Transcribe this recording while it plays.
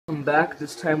Welcome back.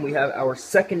 This time we have our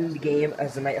second game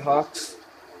as the Nighthawks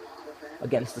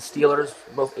against the Steelers,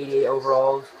 both 88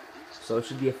 overalls. So it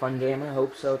should be a fun game. I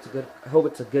hope so. I hope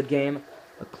it's a good game,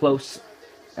 a close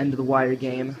end of the wire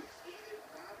game.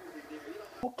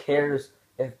 Who cares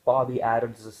if Bobby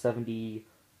Adams is a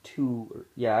 72?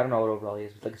 Yeah, I don't know what overall he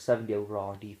is. It's like a 70 overall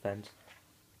on defense.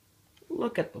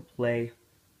 Look at the play.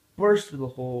 Bursts through the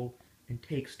hole and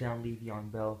takes down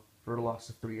Le'Veon Bell for a loss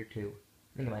of 3 or 2.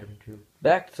 I think it might have been 2.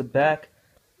 Back-to-back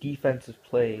defensive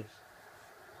plays.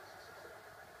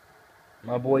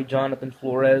 My boy Jonathan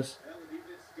Flores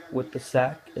with the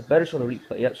sack. It better show the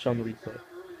replay. Yep, show him the replay.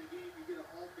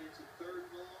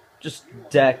 Just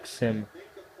decks him.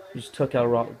 Just took out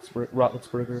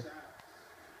Roethlisberger.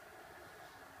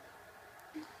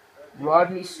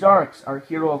 Rodney Starks, our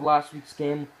hero of last week's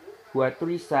game, who had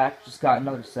 3 sacks, just got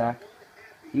another sack.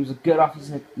 He was a good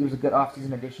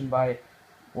offseason addition by.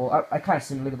 Well, I kind of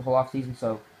simulated the whole offseason,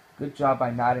 so good job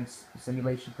by Madden's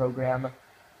simulation program.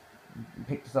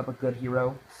 Picked us up a good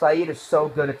hero. Saeed is so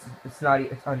good, it's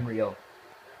unreal.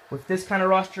 With this kind of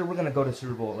roster, we're gonna go to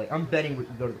Super Bowl. Like, I'm betting we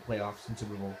can go to the playoffs in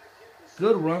Super Bowl.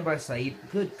 Good run by Saeed.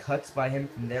 Good cuts by him.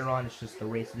 From there on, it's just the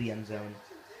race to the end zone.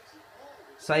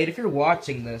 Saeed, if you're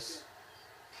watching this,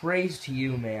 praise to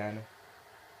you, man.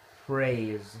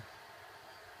 Praise.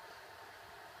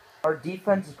 Our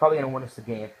defense is probably gonna win us the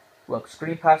game. Look,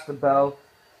 screen past the Bell.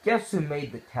 Guess who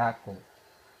made the tackle?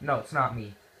 No, it's not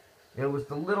me. It was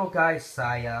the little guy,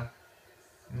 Saya.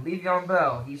 And Le'Veon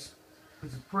Bell, he's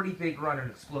a pretty big runner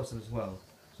and explosive as well.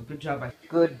 So good job by...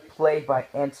 Good play by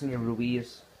Anthony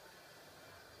Ruiz.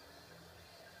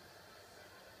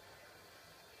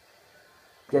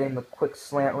 Getting the quick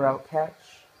slant route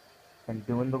catch. And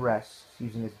doing the rest.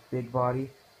 Using his big body.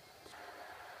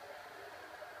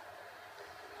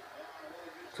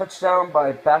 Touchdown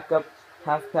by backup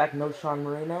halfback Sean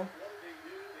Moreno.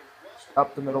 Just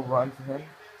up the middle run for him.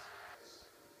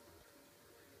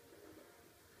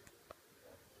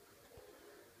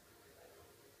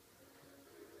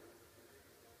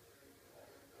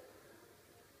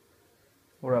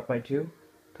 We're up by 2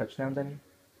 touchdowns, I mean.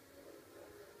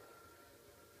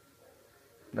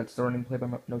 That's the running play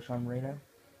by Sean Moreno.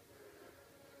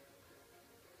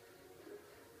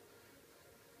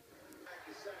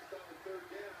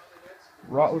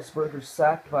 Roethlisberger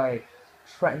sacked by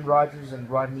Trenton Rodgers and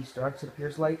Rodney Starks, it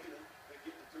appears like.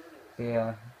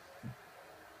 Yeah.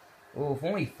 Oh, if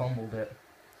only he fumbled it.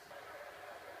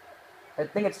 I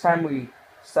think it's time we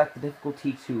set the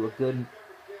difficulty to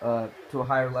a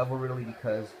higher level, really,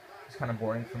 because it's kind of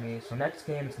boring for me. So next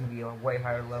game it's going to be a way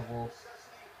higher level.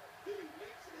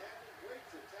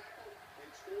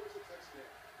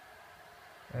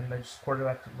 And then just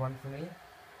quarterback to run for me.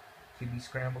 QB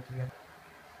scramble to get.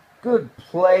 Good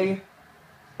play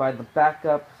by the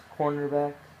backup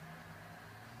cornerback.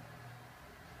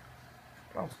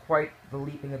 That was quite the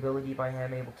leaping ability by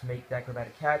him, able to make that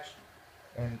acrobatic catch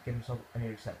and give himself an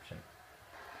interception.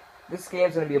 This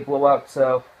game's going to be a blowout,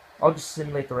 so I'll just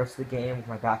simulate the rest of the game with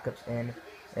my backups in.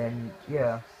 And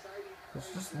yeah,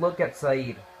 let's just look at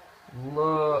Saeed.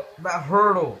 Look, that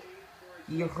hurdle.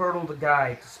 He hurdled a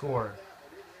guy to score.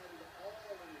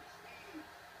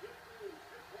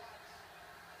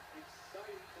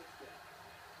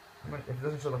 If it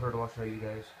doesn't show the hurdle, I'll show you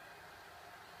guys.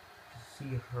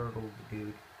 See, hurdled the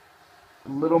dude.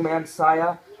 Little man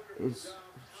Saya is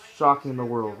shocking the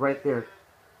world. Right there.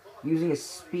 Using his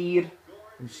speed,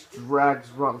 and just drags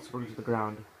Roethlisberger to the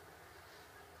ground.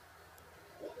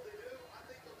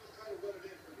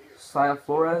 Saya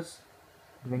Flores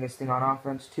doing his thing on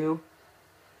offense too.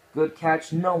 Good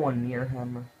catch. No one near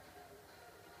him.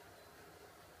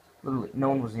 Literally, no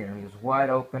one was near him. He was wide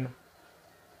open.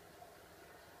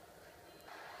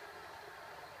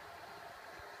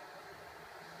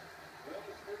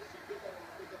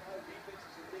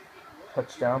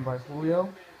 Touchdown by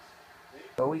Julio.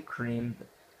 So we creamed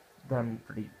them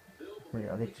pretty,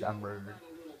 they got murdered.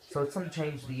 So it's going to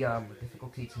change the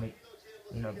difficulty to make,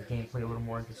 the gameplay a little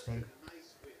more interesting.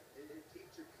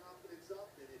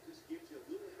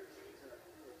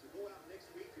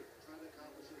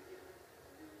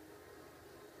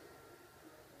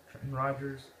 Trenton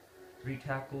Rodgers, 3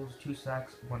 tackles, 2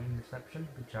 sacks, 1 interception.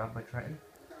 Good job by Trenton.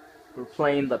 We're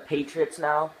playing the Patriots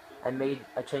now. I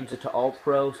changed it to All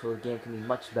Pro, so the game can be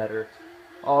much better.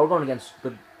 Oh, we're going against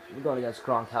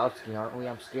Gronkowski, aren't we?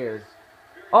 I'm scared.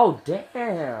 Oh,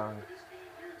 damn!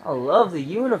 I love the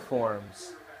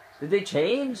uniforms. Did they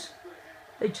change?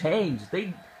 They changed.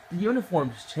 The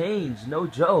uniforms changed. No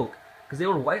joke. Because they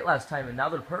were white last time, and now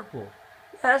they're purple.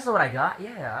 Yeah, that's what I got.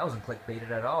 Yeah, I wasn't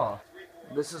clickbaited at all.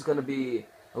 This is going to be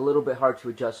a little bit hard to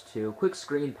adjust to. Quick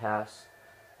screen pass.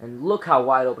 And look how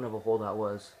wide open of a hole that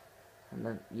was. And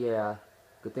then, yeah,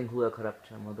 good thing Julio cut up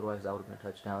to him, otherwise that would have been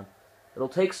a touchdown. It'll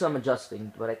take some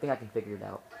adjusting, but I think I can figure it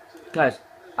out. Guys,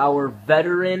 our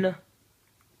veteran...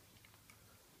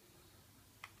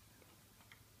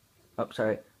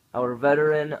 Our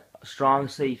veteran strong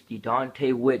safety,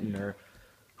 Dante Whitner,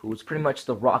 who was pretty much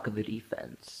the rock of the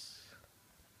defense.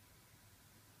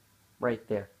 Right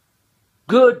there.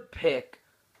 Good pick!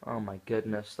 Oh my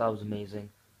goodness, that was amazing.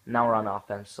 Now we're on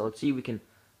offense, so let's see if we can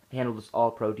handle this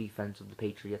all-pro defense of the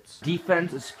Patriots.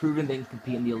 Defense is proven they can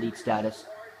compete in the elite status.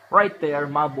 Right there,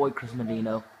 my boy Chris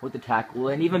Medino with the tackle,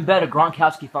 and even better,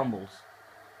 Gronkowski fumbles.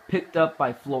 Picked up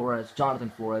by Flores,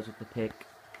 Jonathan Flores with the pick.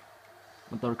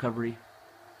 With the recovery.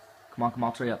 Come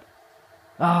on, hurry up.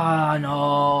 Ah,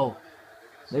 no!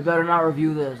 They better not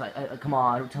review this. Come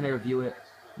on, every time they review it.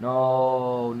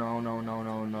 No.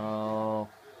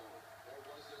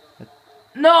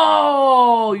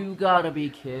 No! You gotta be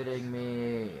kidding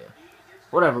me.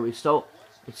 Whatever, it's still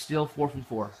 4th and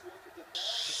 4.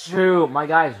 Shoot, my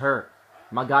guy's hurt.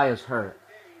 My guy is hurt.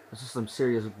 This is some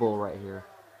serious bull right here.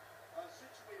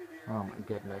 Oh my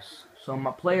goodness. So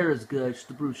my player is good, just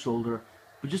a bruised shoulder.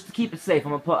 But just to keep it safe,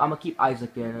 I'm gonna keep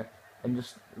Isaac in and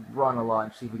just run a lot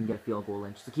and see if we can get a field goal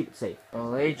in, just to keep it safe.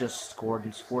 Oh, they just scored.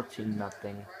 It's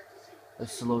 14-0.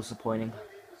 This is a little disappointing.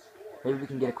 Maybe we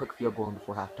can get a quick field goal in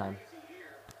before halftime.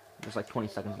 There's like 20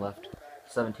 seconds left.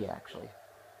 17 actually.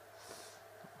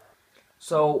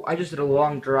 So I just did a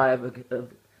long drive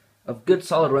of good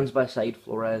solid runs by Said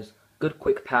Flores, good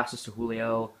quick passes to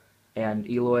Julio and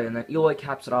Eloy, and then Eloy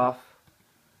caps it off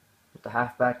with the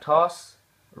halfback toss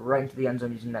right into the end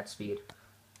zone using that speed.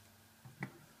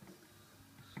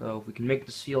 So if we can make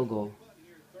this field goal.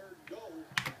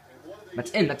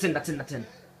 That's in.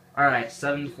 Alright,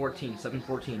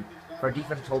 7-14. If our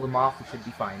defense hold them off, we should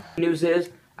be fine. Good news is,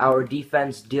 our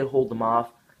defense did hold them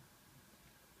off.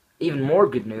 Even more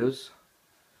good news,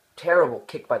 terrible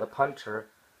kick by the punter.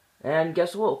 And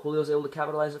guess what? Julio's able to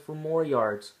capitalize it for more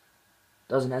yards.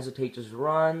 Doesn't hesitate, just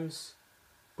runs.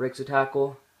 Breaks a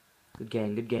tackle. Good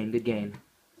gain.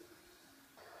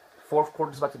 Fourth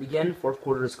quarter is about to begin. Fourth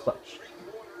quarter is clutch.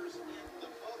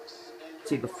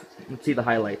 Let's see the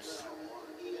highlights.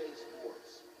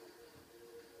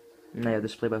 And I have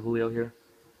this play by Julio here.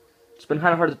 It's been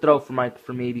kind of hard to throw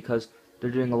for me because they're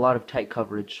doing a lot of tight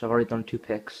coverage. I've already thrown 2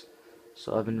 picks,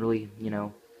 so I've been really,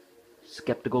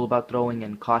 skeptical about throwing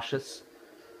and cautious.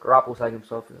 Garoppolo's having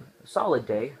himself a solid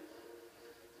day.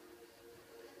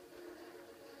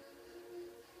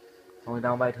 Only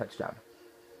down by a touchdown.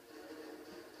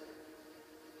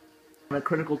 On a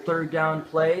critical 3rd down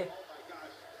play,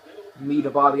 me to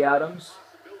Bobby Adams.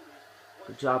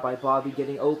 Good job by Bobby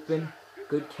getting open.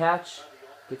 Good catch.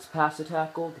 Gets past the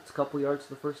tackle. Gets a couple yards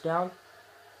to the 1st down.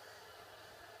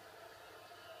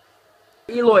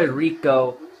 Eloy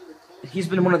Rico. He's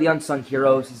been one of the unsung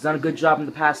heroes. He's done a good job in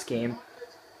the pass game.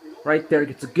 Right there.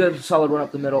 Gets a good solid run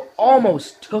up the middle.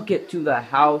 Almost took it to the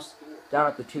house. Down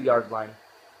at the 2-yard line.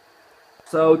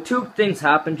 So 2 things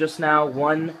happened just now.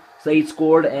 One, Said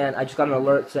scored, and I just got an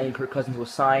alert saying Kirk Cousins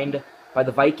was signed by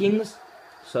the Vikings.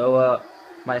 So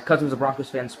my cousin's a Broncos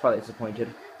fan, is probably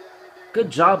disappointed. Good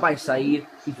job by Said.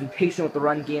 He's been patient with the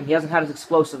run game. He hasn't had his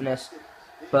explosiveness,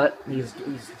 but he's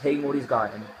taking what he's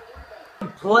gotten.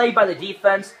 Play by the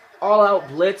defense, all-out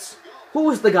blitz. Who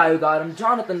was the guy who got him?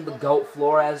 Jonathan the Goat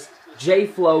Flores.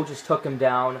 J-Flo just took him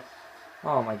down.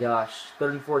 Oh my gosh,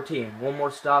 3rd and 14. One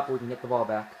more stop, we can get the ball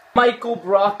back. Michael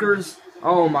Brockers.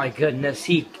 Oh my goodness,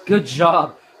 good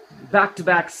job.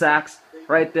 Back-to-back sacks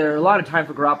right there. A lot of time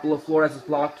for Garoppolo. Flores is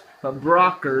blocked, but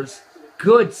Brockers,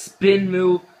 good spin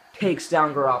move, takes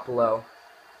down Garoppolo.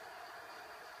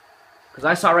 Because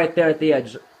I saw right there at the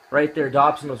edge, right there,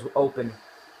 Dobson was open.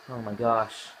 Oh my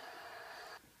gosh.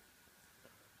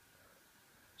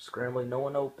 Scrambling, no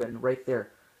one open. Right there.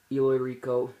 Eloy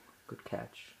Rico, good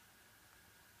catch.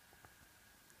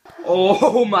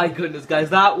 Oh my goodness, guys,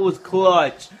 that was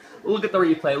clutch. Look at the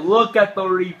replay.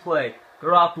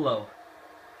 Garoppolo.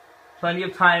 Plenty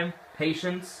of time,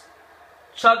 patience.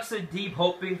 Chucks it deep,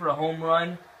 hoping for a home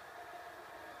run.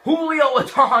 Julio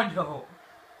Atondo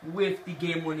with the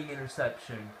game-winning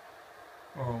interception.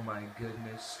 Oh my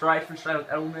goodness. Stride for stride with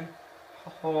Edelman.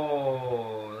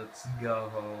 Oh, let's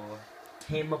go.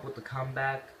 Came up with the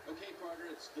comeback.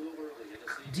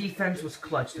 Defense was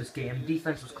clutch this game.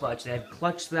 Defense was clutch. They had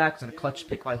clutch sacks and a clutch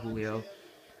pick by Julio.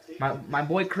 My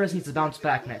boy Chris needs to bounce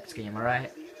back next game,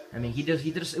 alright? I mean,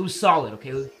 it was solid, okay?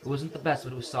 It wasn't the best,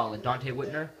 but it was solid. Dante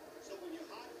Whitner,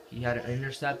 he had an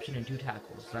interception and 2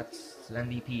 tackles. That's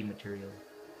MVP material.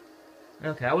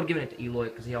 Okay, I would have given it to Eloy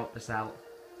because he helped us out.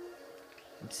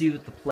 Let's see what the play.